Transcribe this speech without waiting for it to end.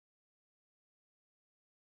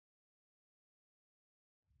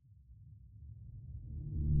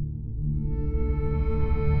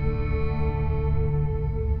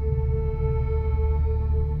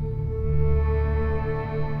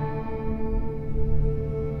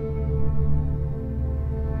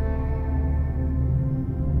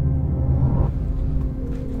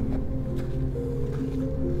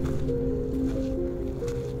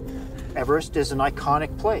Everest is an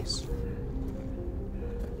iconic place.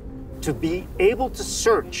 To be able to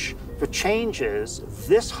search for changes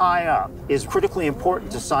this high up is critically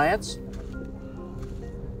important to science.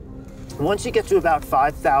 Once you get to about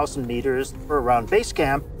 5,000 meters around base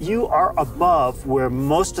camp, you are above where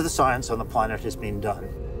most of the science on the planet is being done.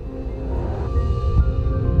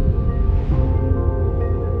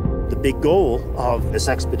 The big goal of this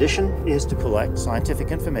expedition is to collect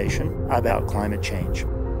scientific information about climate change.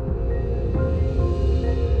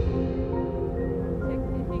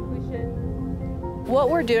 What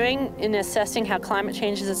we're doing in assessing how climate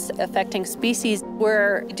change is affecting species,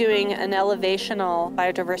 we're doing an elevational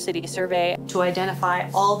biodiversity survey to identify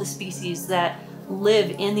all the species that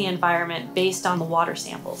live in the environment based on the water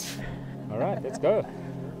samples. All right, let's go.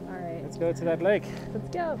 All right. Let's go to that lake. Let's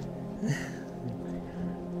go.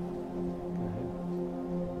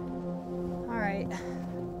 All right.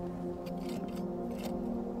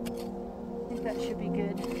 I think that should be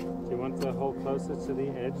good. Do you want to hold closer to the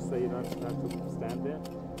edge so you don't have to stand there?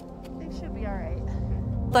 It should be all right.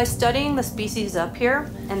 By studying the species up here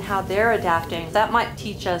and how they're adapting, that might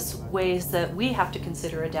teach us ways that we have to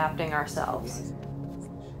consider adapting ourselves.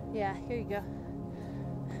 Yeah, here you go.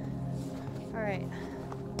 All right.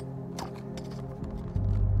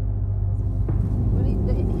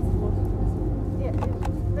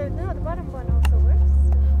 No, the bottom one also works.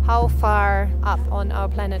 How far up on our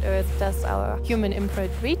planet Earth does our human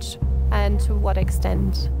imprint reach, and to what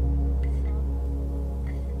extent?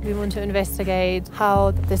 We want to investigate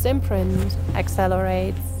how this imprint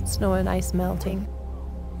accelerates snow and ice melting.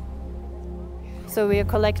 So we are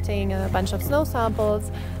collecting a bunch of snow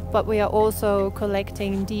samples, but we are also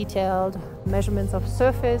collecting detailed measurements of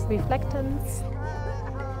surface reflectance.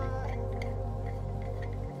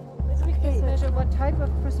 We can measure what type of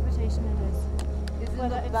precipitation it is.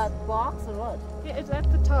 Is it that box or what? Yeah, it's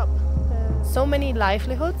at the top. So many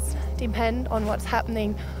livelihoods depend on what's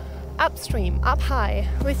happening upstream, up high,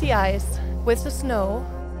 with the ice, with the snow.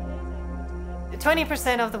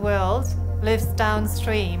 20% of the world lives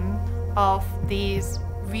downstream of these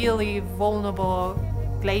really vulnerable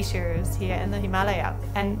glaciers here in the Himalaya.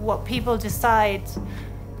 And what people decide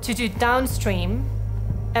to do downstream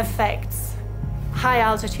affects high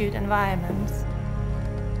altitude environments.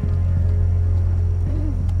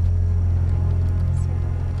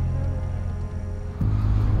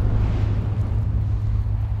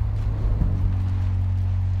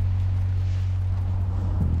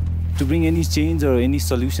 To bring any change or any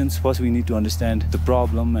solutions, first we need to understand the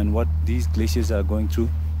problem and what these glaciers are going through.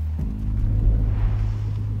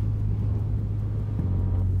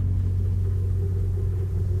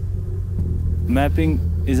 Mapping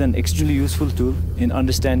is an extremely useful tool in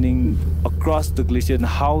understanding across the glacier and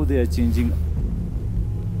how they are changing.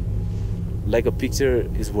 Like a picture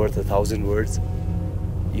is worth 1,000 words.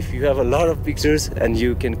 If you have a lot of pictures and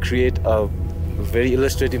you can create a very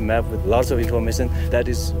illustrative map with lots of information, that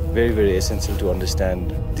is very, very essential to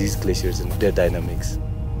understand these glaciers and their dynamics.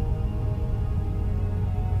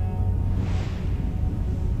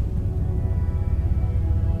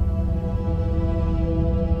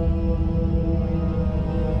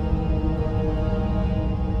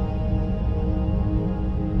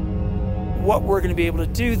 What we're going to be able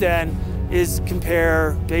to do then is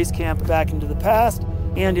compare base camp back into the past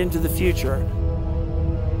and into the future.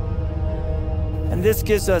 And this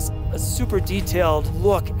gives us a super detailed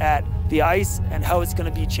look at the ice and how it's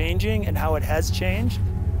going to be changing and how it has changed.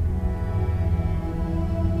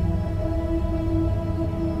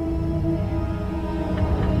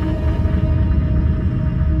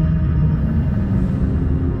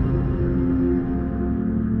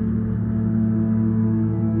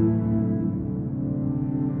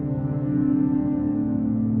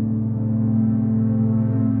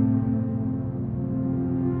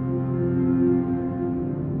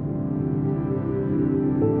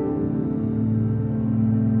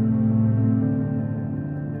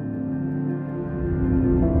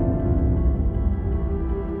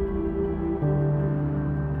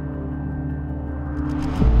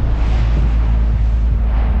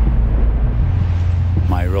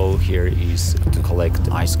 Here is to collect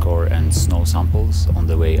ice core and snow samples on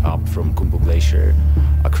the way up from Khumbu Glacier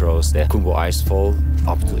across the Khumbu icefall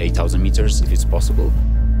up to 8,000 meters if it's possible.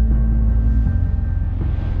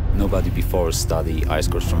 Nobody before studied ice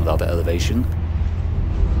cores from that elevation,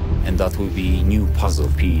 and that will be new puzzle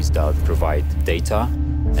piece that provide data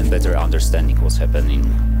and better understanding what's happening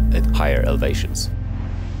at higher elevations.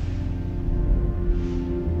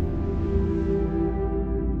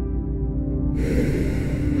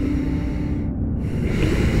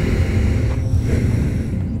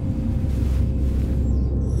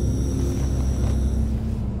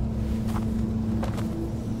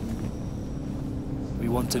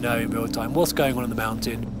 want to know in real time what's going on the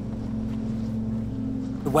mountain.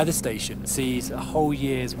 The weather station sees a whole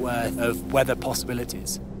year's worth of weather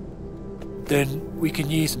possibilities. Then we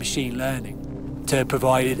can use machine learning to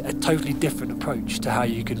provide a totally different approach to how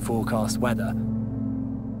you can forecast weather.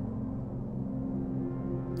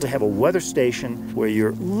 To have a weather station where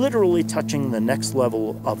you're literally touching the next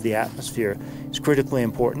level of the atmosphere is critically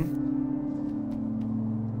important.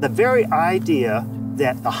 The very idea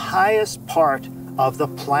that the highest part of the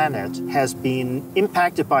planet has been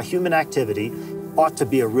impacted by human activity ought to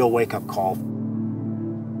be a real wake-up call.